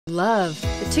Love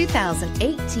the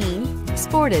 2018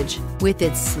 Sportage. With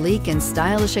its sleek and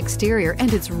stylish exterior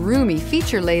and its roomy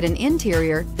feature-laden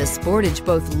interior, the Sportage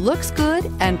both looks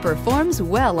good and performs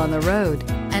well on the road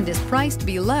and is priced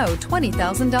below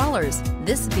 $20,000.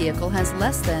 This vehicle has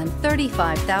less than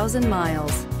 35,000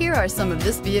 miles. Here are some of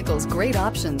this vehicle's great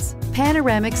options: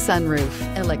 panoramic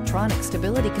sunroof, electronic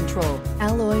stability control,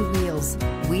 alloy wheels,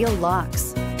 wheel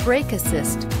locks, brake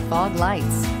assist, fog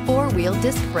lights, four-wheel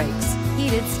disc brakes,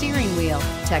 heated steering wheel,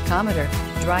 tachometer,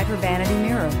 driver vanity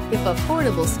mirror. If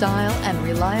affordable style and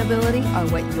reliability are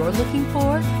what you're looking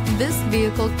for, this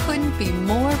vehicle couldn't be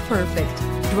more perfect.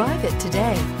 Drive it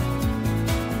today.